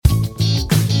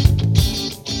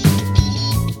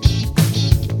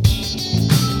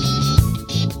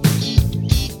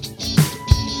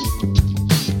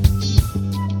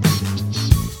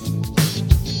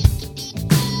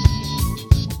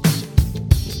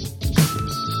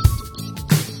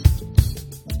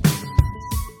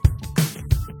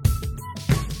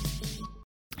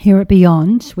Here at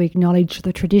Beyond, we acknowledge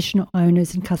the traditional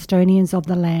owners and custodians of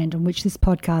the land on which this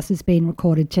podcast is being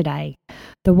recorded today,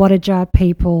 the Wadajar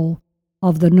people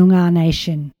of the Noongar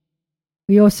Nation.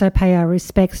 We also pay our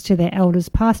respects to their elders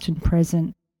past and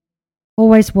present.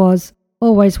 Always was,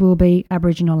 always will be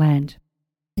Aboriginal land.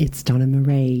 It's Donna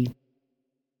Maree.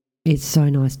 It's so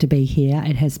nice to be here.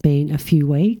 It has been a few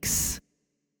weeks.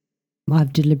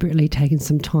 I've deliberately taken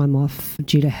some time off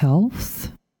due to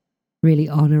health, really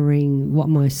honouring what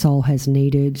my soul has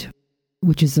needed,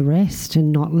 which is the rest,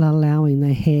 and not allowing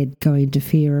the head go into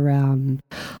fear around,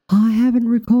 I haven't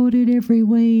recorded every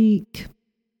week.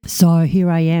 So here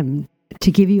I am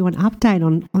to give you an update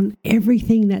on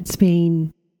everything that's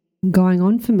been going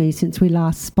on for me since we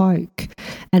last spoke.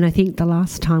 And I think the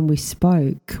last time we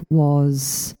spoke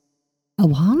was a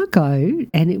while ago,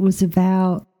 and it was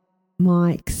about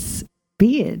Mike's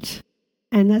beard.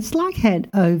 And that's like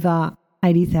had over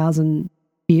 80,000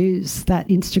 views, that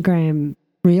Instagram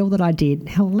reel that I did.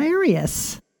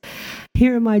 Hilarious.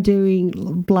 Here am I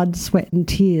doing blood, sweat and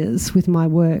tears with my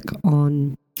work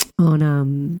on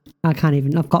I can't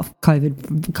even, I've got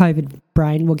COVID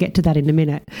brain. We'll get to that in a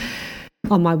minute.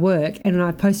 On my work, and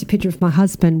I post a picture of my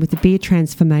husband with the beard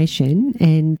transformation,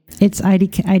 and it's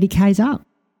 80 Ks up.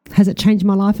 Has it changed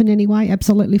my life in any way?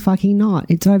 Absolutely fucking not.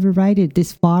 It's overrated,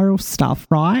 this viral stuff,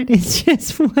 right? It's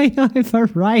just way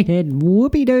overrated.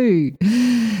 Whoopee-doo.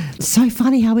 So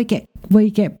funny how we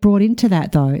get brought into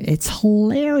that, though. It's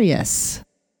hilarious.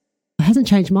 It hasn't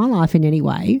changed my life in any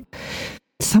way.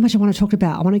 So much I want to talk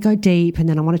about. I want to go deep, and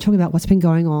then I want to talk about what's been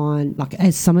going on. Like,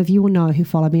 as some of you will know who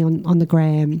follow me on the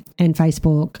gram and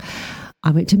Facebook,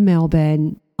 I went to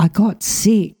Melbourne. I got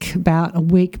sick about a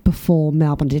week before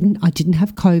Melbourne. I didn't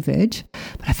have COVID,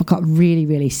 but I got really,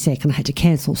 really sick, and I had to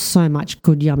cancel so much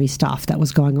good, yummy stuff that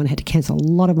was going on. I had to cancel a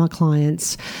lot of my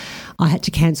clients. I had to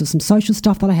cancel some social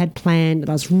stuff that I had planned that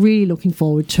I was really looking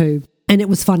forward to. And it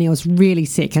was funny. I was really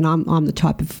sick, and I'm the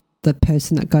type of the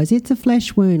person that goes, it's a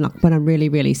flesh wound. Like, when I'm really,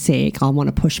 really sick, I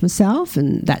want to push myself,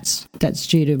 and that's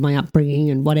due to my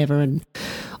upbringing and whatever, and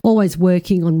always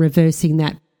working on reversing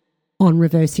that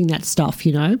stuff,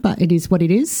 you know, but it is what it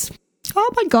is.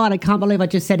 Oh my God, I can't believe I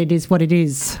just said it is what it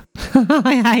is.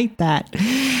 I hate that.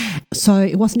 So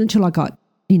it wasn't until I got,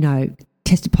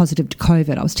 tested positive to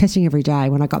COVID. I was testing every day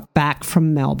when I got back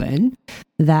from Melbourne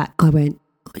that I went,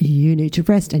 you need to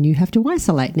rest and you have to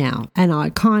isolate now. And I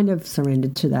kind of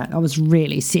surrendered to that. I was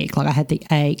really sick. Like, I had the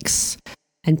aches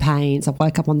and pains. I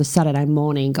woke up on the Saturday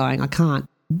morning going, I can't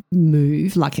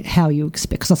move like how you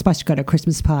expect, because I was supposed to go to a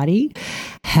Christmas party.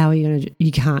 How are you going to,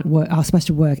 you can't work. I was supposed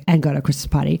to work and go to a Christmas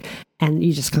party, and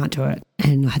you just can't do it.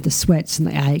 And I had the sweats and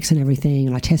the aches and everything,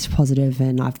 and I tested positive,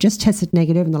 and I've just tested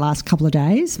negative in the last couple of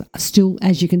days. Still,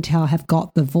 as you can tell, have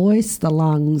got the voice, the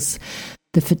lungs,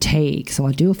 the fatigue. So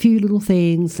I do a few little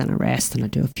things, then I rest, and I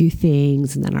do a few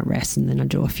things, and then I rest, and then I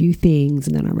do a few things,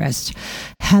 and then I rest.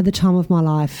 Had the time of my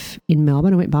life in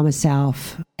Melbourne. I went by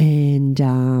myself,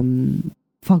 and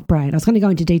fog brain. I was going to go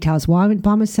into details why I went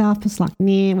by myself. I was like,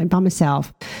 I went by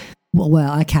myself.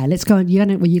 Well, okay, let's go. You're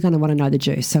going to want to know the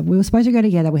juice. So we were supposed to go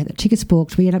together. We had the tickets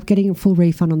booked. We ended up getting a full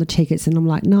refund on the tickets, and I'm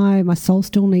like, no, my soul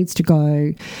still needs to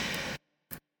go.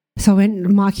 So I went,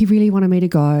 Mikey really wanted me to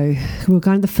go. We were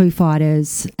going to the Foo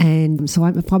Fighters, and so I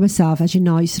went by myself. As you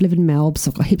know, I used to live in Melbourne, so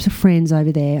I've got heaps of friends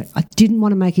over there. I didn't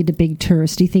want to make it a big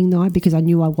touristy thing, though, because I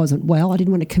knew I wasn't well. I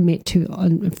didn't want to commit to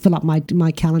fill up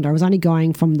my calendar. I was only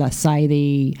going from when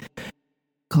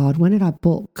did I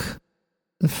book?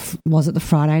 Was it the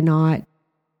Friday night?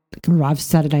 Arrived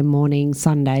Saturday morning,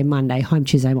 Sunday, Monday, home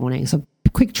Tuesday morning. So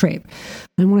quick trip. I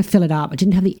didn't want to fill it up. I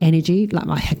didn't have the energy. Like,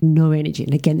 I had no energy.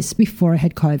 And again, this is before I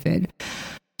had COVID.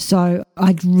 So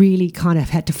I really kind of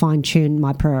had to fine tune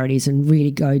my priorities and really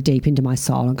go deep into my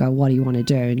soul and go, what do you want to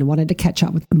do? And I wanted to catch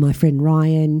up with my friend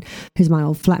Ryan, who's my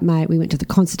old flatmate. We went to the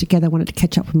concert together. I wanted to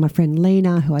catch up with my friend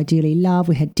Lena, who I dearly love.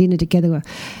 We had dinner together.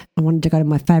 I wanted to go to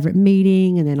my favourite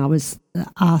meeting, and then I was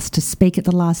asked to speak at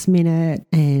the last minute,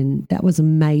 and that was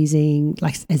amazing,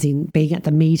 like, as in being at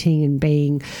the meeting and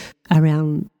being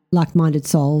around like-minded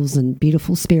souls and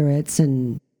beautiful spirits,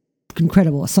 and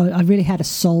incredible. So I really had a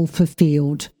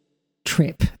soul-fulfilled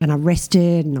trip, and I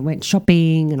rested, and I went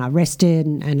shopping, and I rested,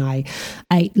 and I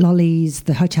ate lollies.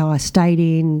 The hotel I stayed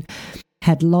in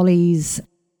had lollies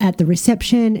at the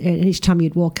reception, and each time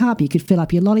you'd walk up, you could fill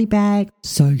up your lolly bag.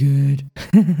 So good.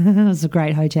 It was a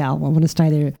great hotel. I want to stay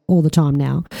there all the time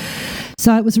now.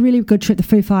 So it was a really good trip. The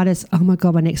Foo Fighters, oh my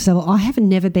God, my next level. I have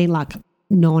never been like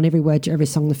known every word to every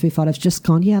song the Foo Fighters, just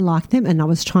gone, yeah, I like them. And I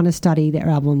was trying to study their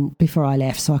album before I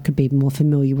left so I could be more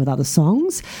familiar with other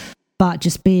songs. But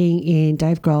just being in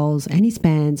Dave Grohl's and his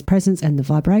band's presence and the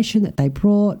vibration that they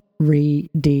brought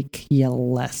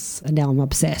ridiculous. And now I'm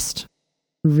obsessed,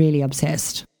 really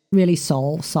obsessed, really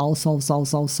soul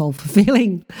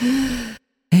fulfilling.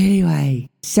 Anyway,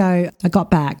 so I got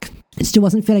back. It still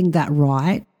wasn't feeling that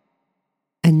right.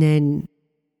 And then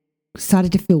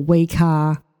started to feel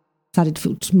weaker, started to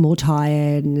feel more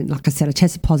tired. And like I said, I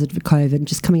tested positive for COVID,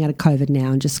 just coming out of COVID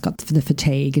now, and just got the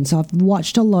fatigue. And so I've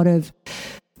watched a lot of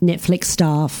Netflix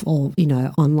stuff or,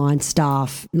 online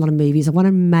stuff, a lot of movies. I want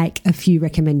to make a few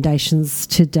recommendations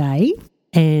today.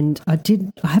 And I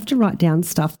have to write down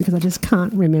stuff because I just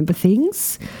can't remember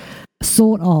things.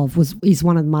 Sort of is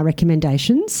one of my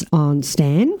recommendations on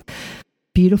Stan.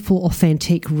 Beautiful,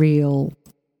 authentic, real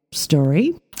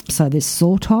story. So this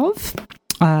sort of.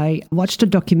 I watched a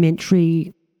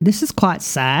documentary. This is quite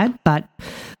sad, but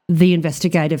the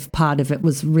investigative part of it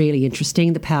was really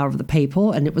interesting, The Power of the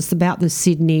People, and it was about the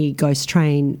Sydney ghost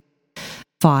train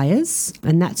fires,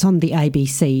 and that's on the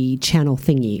ABC channel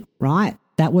thingy, right?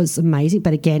 That was amazing,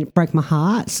 but again, it broke my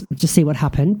heart to see what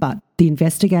happened, but the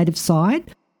investigative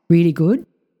side, really good.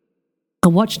 I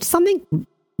watched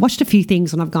a few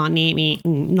things and I've gone,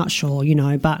 not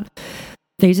sure, but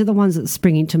these are the ones that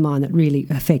spring into mind that really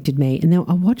affected me. And then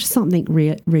I watched something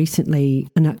recently,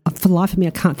 and for the life of me,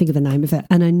 I can't think of the name of it.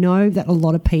 And I know that a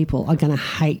lot of people are going to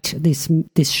hate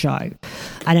this show.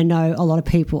 And I know a lot of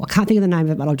people, I can't think of the name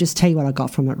of it, but I'll just tell you what I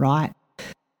got from it, right?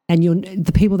 And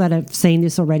the people that have seen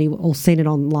this already or seen it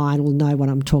online will know what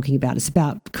I'm talking about. It's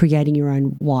about creating your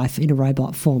own wife in a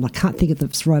robot form. I can't think of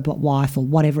this robot wife or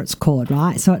whatever it's called,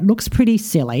 right? So it looks pretty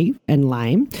silly and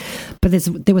lame, but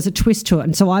there was a twist to it.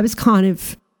 And so I was kind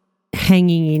of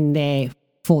hanging in there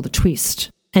for the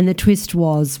twist. And the twist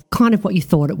was kind of what you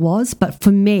thought it was. But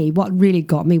for me, what really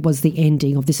got me was the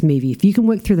ending of this movie. If you can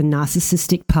work through the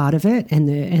narcissistic part of it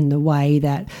and the way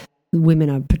that women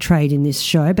are portrayed in this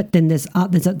show, but then there's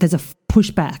a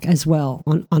pushback as well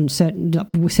on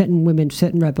certain women,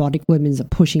 certain robotic women are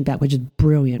pushing back, which is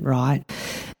brilliant, right?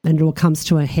 And it all comes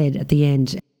to a head at the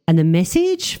end. And the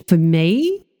message for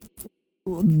me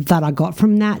that I got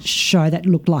from that show that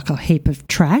looked like a heap of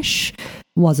trash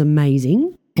was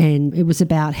amazing. And it was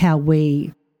about how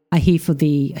we are here for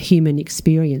the human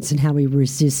experience and how we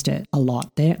resist it a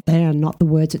lot. They are not the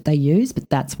words that they use, but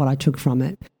that's what I took from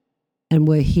it. And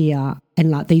we're here,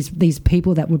 and like these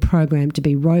people that were programmed to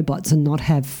be robots and not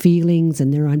have feelings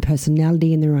and their own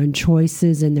personality and their own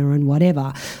choices and their own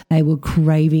whatever, they were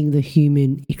craving the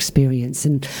human experience.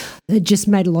 And it just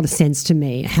made a lot of sense to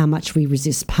me how much we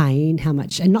resist pain,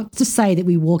 and not to say that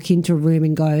we walk into a room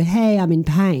and go, hey, I'm in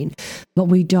pain, but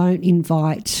we don't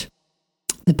invite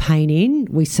the pain in,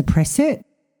 we suppress it.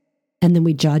 And then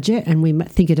we judge it and we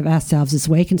think of ourselves as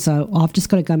weak. And so I've just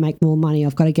got to go make more money.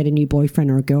 I've got to get a new boyfriend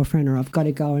or a girlfriend, or I've got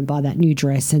to go and buy that new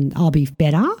dress and I'll be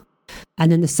better.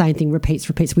 And then the same thing repeats.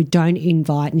 We don't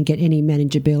invite and get any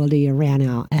manageability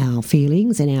around our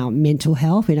feelings and our mental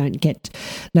health. We don't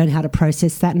learn how to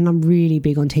process that. And I'm really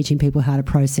big on teaching people how to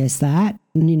process that,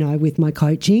 with my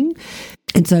coaching.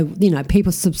 And so,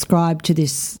 people subscribe to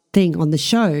this thing on the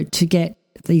show to get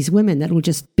these women that will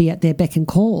just be at their beck and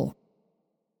call.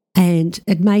 And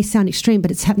it may sound extreme,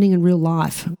 but it's happening in real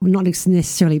life. We're not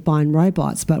necessarily buying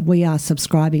robots, but we are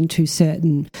subscribing to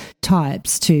certain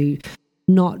types to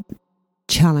not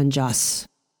challenge us,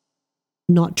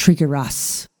 not trigger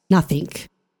us, nothing,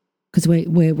 because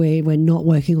we're not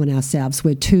working on ourselves.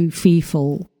 We're too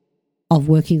fearful of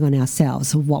working on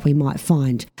ourselves, of what we might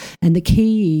find. And the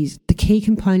key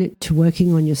component to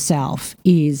working on yourself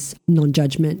is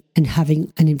non-judgment and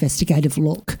having an investigative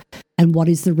look. And what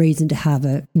is the reason to have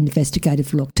an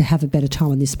investigative look? To have a better time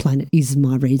on this planet is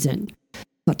my reason.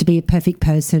 Not to be a perfect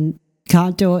person,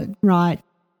 can't do it right.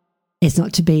 It's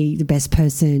not to be the best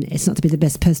person. It's not to be the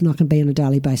best person I can be on a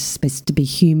daily basis. It's to be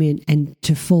human and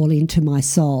to fall into my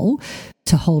soul,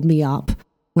 to hold me up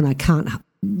when I can't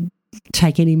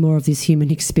take any more of this human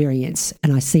experience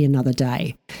and I see another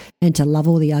day, and to love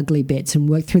all the ugly bits and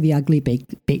work through the ugly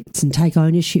bits and take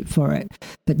ownership for it,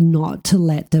 but not to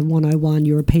let the 101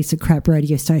 you're a piece of crap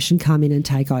radio station come in and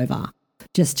take over.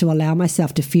 Just to allow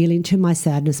myself to feel into my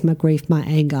sadness, my grief, my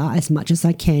anger as much as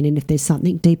I can, and if there's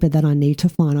something deeper that I need to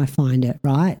find, I find it,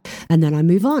 right? And then I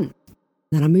move on.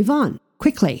 Then I move on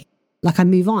quickly. Like I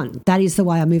move on. That is the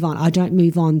way I move on. I don't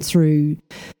move on through,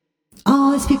 oh,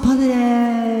 let's be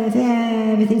positive.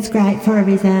 Yeah, everything's great for a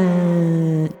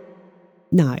reason.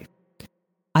 No,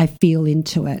 I feel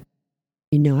into it,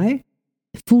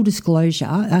 Full disclosure,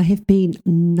 I have been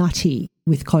nutty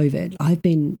with COVID. I've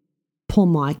been poor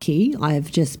Mikey. I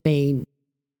have just been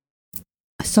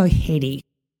so heady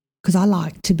because I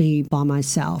like to be by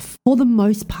myself for the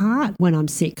most part when I'm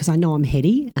sick, because I know I'm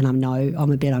heady and I know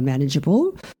I'm a bit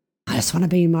unmanageable. I just want to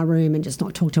be in my room and just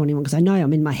not talk to anyone because I know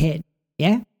I'm in my head.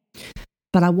 Yeah.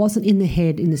 But I wasn't in the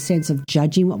head in the sense of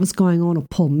judging what was going on or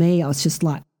poor me. I was just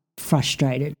like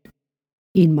frustrated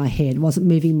in my head, wasn't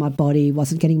moving my body,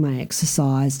 wasn't getting my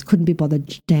exercise, couldn't be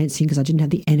bothered dancing because I didn't have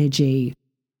the energy.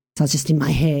 So I was just in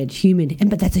my head,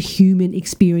 but that's a human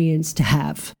experience to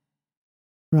have,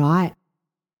 right?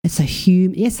 It's a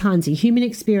yes, Hansi, human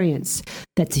experience.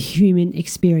 That's a human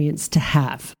experience to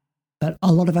have. But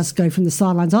a lot of us go from the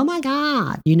sidelines, oh my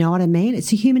God, you know what I mean?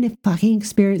 It's a human fucking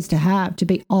experience to have, to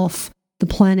be off the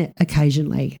planet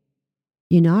occasionally,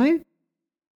 you know?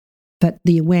 But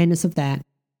the awareness of that,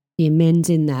 the amends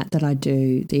in that I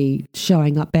do, the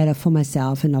showing up better for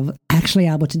myself, and I'm actually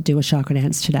able to do a chakra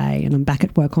dance today, and I'm back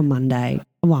at work on Monday.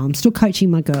 Well, I'm still coaching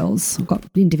my girls. I've got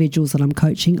individuals that I'm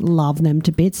coaching, love them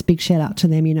to bits. Big shout out to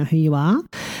them, you know who you are.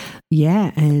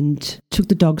 Yeah, and took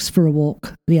the dogs for a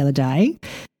walk the other day,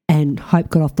 and Hope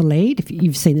got off the lead. If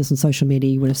you've seen this on social media,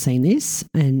 you would have seen this.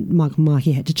 And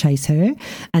Mikey had to chase her,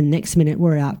 and next minute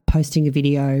we're out posting a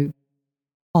video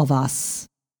of us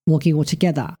walking all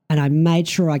together. And I made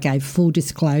sure I gave full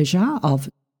disclosure of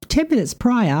 10 minutes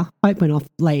prior, Hope went off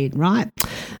lead, right?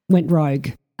 Went rogue.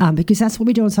 Because that's what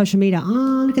we do on social media.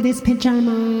 Oh, look at this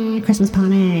pajama Christmas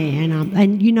party.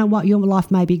 And you know what? Your life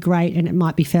may be great and it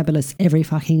might be fabulous every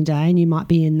fucking day. And you might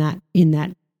be in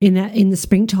the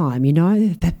springtime, you know,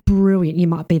 that brilliant.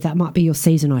 That might be your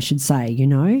season, I should say, you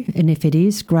know. And if it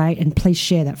is, great. And please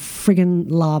share that friggin'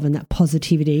 love and that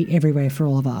positivity everywhere for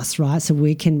all of us, right? So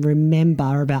we can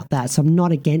remember about that. So I'm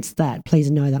not against that. Please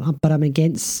know that. But I'm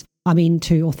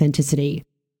into authenticity.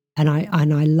 And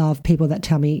I love people that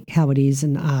tell me how it is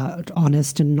and are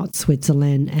honest and not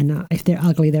Switzerland. And if they're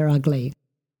ugly, they're ugly.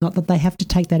 Not that they have to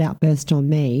take that outburst on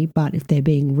me, but if they're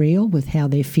being real with how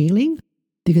they're feeling.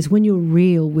 Because when you're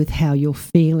real with how you're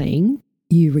feeling,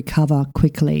 you recover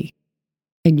quickly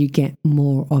and you get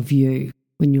more of you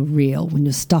when you're real. When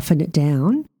you're stuffing it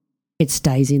down, it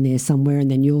stays in there somewhere, and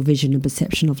then your vision and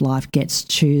perception of life gets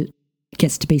to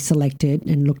be selected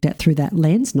and looked at through that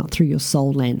lens, not through your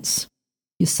soul lens.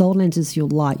 Your soul lens is your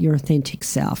light, your authentic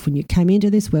self. When you came into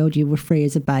this world, you were free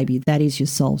as a baby. That is your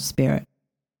soul spirit,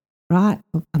 right?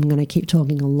 I'm going to keep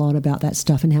talking a lot about that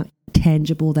stuff and how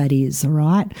tangible that is, all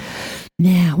right?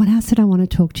 Now, what else did I want to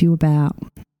talk to you about?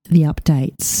 The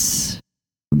updates.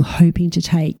 I'm hoping to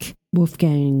take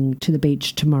Wolfgang to the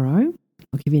beach tomorrow.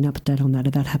 I'll give you an update on that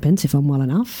if that happens, if I'm well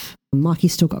enough.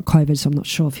 Mikey's still got COVID, so I'm not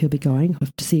sure if he'll be going. I'll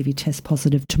have to see if he tests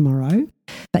positive tomorrow.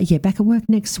 But yeah, back at work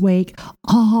next week.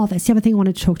 Oh, that's the other thing I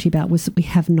wanted to talk to you about was that we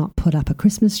have not put up a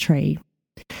Christmas tree.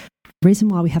 The reason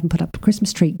why we haven't put up a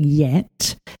Christmas tree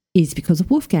yet is because of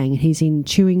Wolfgang. He's in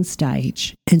chewing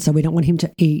stage, and so we don't want him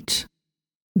to eat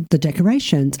the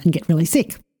decorations and get really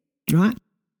sick, right?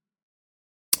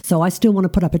 So I still want to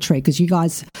put up a tree because you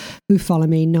guys who follow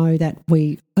me know that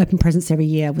we open presents every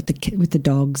year with the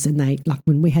dogs, and they, like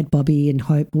when we had Bobby and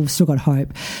Hope, we've still got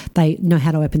Hope, they know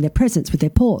how to open their presents with their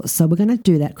paws. So we're going to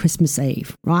do that Christmas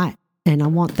Eve, right? And I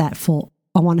want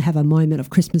to have a moment of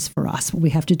Christmas for us, but we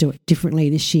have to do it differently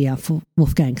this year for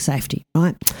Wolfgang's safety,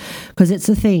 right? Because it's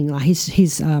the thing, like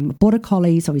he's border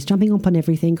collie, so he's jumping up on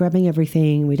everything, grabbing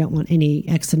everything. We don't want any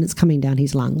accidents coming down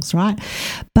his lungs, right?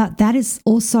 But that is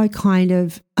also kind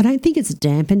of, I don't think it's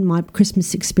dampened my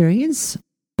Christmas experience,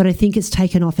 but I think it's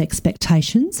taken off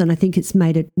expectations, and I think it's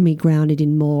made me grounded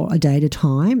in more a day at a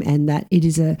time, and that it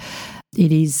is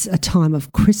a time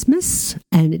of Christmas,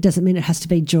 and it doesn't mean it has to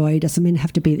be joy, it doesn't mean it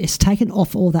have to be, it's taken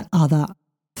off all that other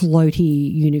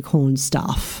floaty unicorn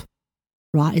stuff,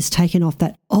 right? It's taken off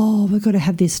that, oh, we've got to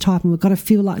have this type and we've got to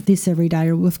feel like this every day,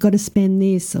 or we've got to spend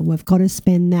this or we've got to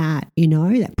spend that, you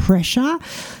know, that pressure.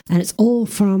 And it's all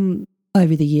from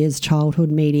over the years,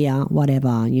 childhood media,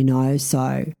 whatever, you know,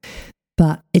 so,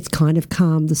 but it's kind of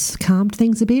calmed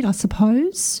things a bit, I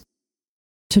suppose,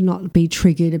 to not be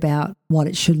triggered about what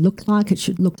it should look like. It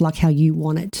should look like how you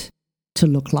want it to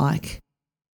look like.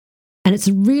 And it's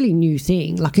a really new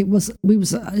thing. Like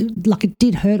it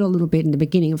did hurt a little bit in the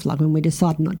beginning of like when we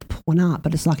decided not to put one up,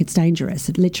 but it's like it's dangerous.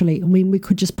 It literally, I mean, we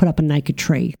could just put up a naked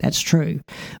tree. That's true.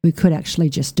 We could actually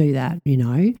just do that, you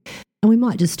know, and we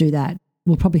might just do that.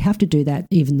 We'll probably have to do that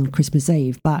even on Christmas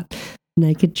Eve, but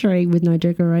naked tree with no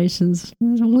decorations.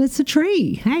 Well, it's a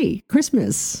tree. Hey,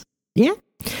 Christmas. Yeah.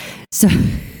 So,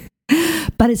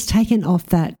 but it's taken off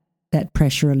that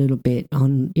pressure a little bit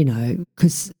on, you know,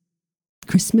 because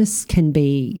Christmas can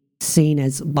be seen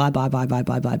as bye.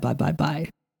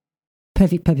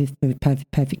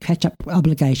 Perfect. Catch up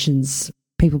obligations,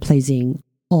 people pleasing,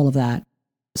 all of that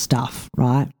stuff,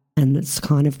 right? And it's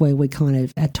kind of where we kind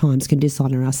of at times can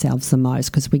dishonour ourselves the most,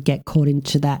 because we get caught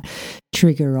into that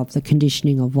trigger of the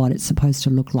conditioning of what it's supposed to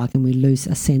look like, and we lose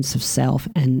a sense of self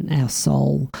and our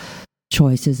soul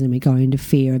choices, and we go into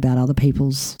fear about other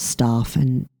people's stuff.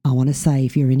 And I want to say,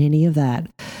 if you're in any of that,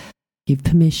 give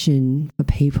permission for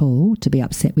people to be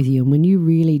upset with you. And when you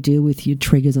really deal with your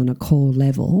triggers on a core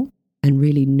level and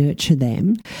really nurture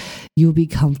them, you'll be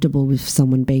comfortable with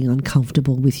someone being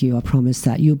uncomfortable with you. I promise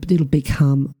that. It'll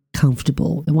become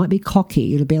comfortable. It won't be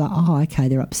cocky. It'll be like, oh, okay,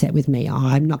 they're upset with me.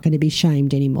 I'm not going to be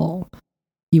shamed anymore.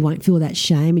 You won't feel that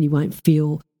shame, and you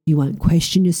won't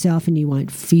question yourself, and you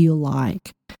won't feel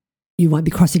like you won't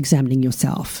be cross-examining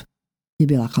yourself. You'll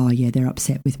be like, oh, yeah, they're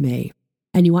upset with me.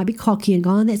 And you won't be cocky and go,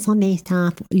 oh, that's on their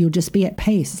stuff. You'll just be at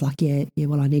peace. It's like, yeah,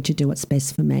 well, I need to do what's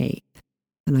best for me.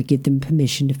 And I give them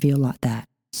permission to feel like that.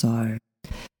 So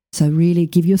really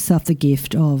give yourself the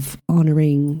gift of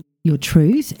honouring your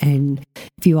truth. And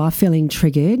if you are feeling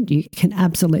triggered, you can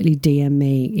absolutely DM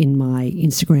me in my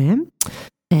Instagram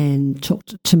and talk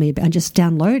to me and just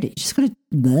download it. You just got to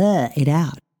blur it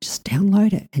out. Just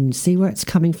download it and see where it's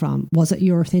coming from. Was it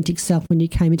your authentic self when you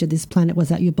came into this planet? Was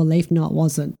that your belief? No, it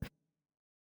wasn't.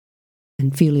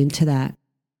 And feel into that.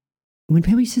 When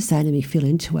people used to say to me, feel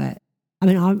into it, I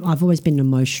mean, I've always been an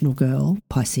emotional girl,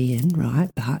 Piscean,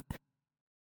 right? But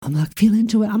I'm like, feel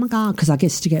into it. Oh my God. Because I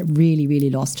guess to get really,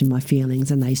 really lost in my feelings,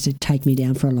 and they used to take me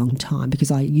down for a long time, because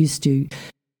I used to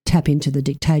tap into the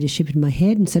dictatorship in my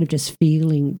head instead of just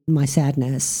feeling my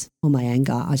sadness or my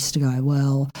anger. I used to go,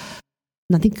 well,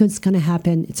 nothing good's going to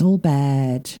happen. It's all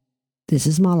bad. This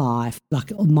is my life.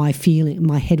 Like my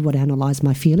head would analyse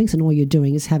my feelings, and all you're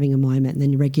doing is having a moment and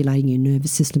then regulating your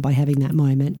nervous system by having that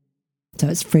moment. So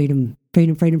it's freedom,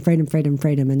 freedom, freedom, freedom, freedom,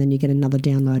 freedom, and then you get another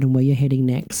download on where you're heading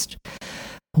next.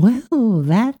 Well,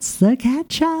 that's the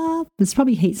catch up. There's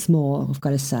probably heaps more, I've got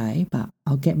to say, but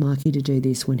I'll get Marky to do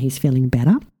this when he's feeling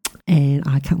better. And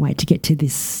I can't wait to get to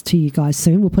this to you guys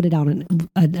soon. We'll put it out on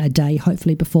a day,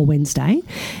 hopefully before Wednesday.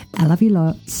 I love you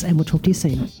lots, and we'll talk to you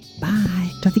soon. Bye.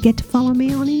 Don't forget to follow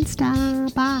me on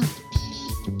Insta. Bye.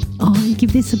 Oh, and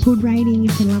give this a good rating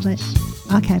if you love it.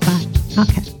 Okay, bye.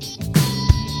 Okay.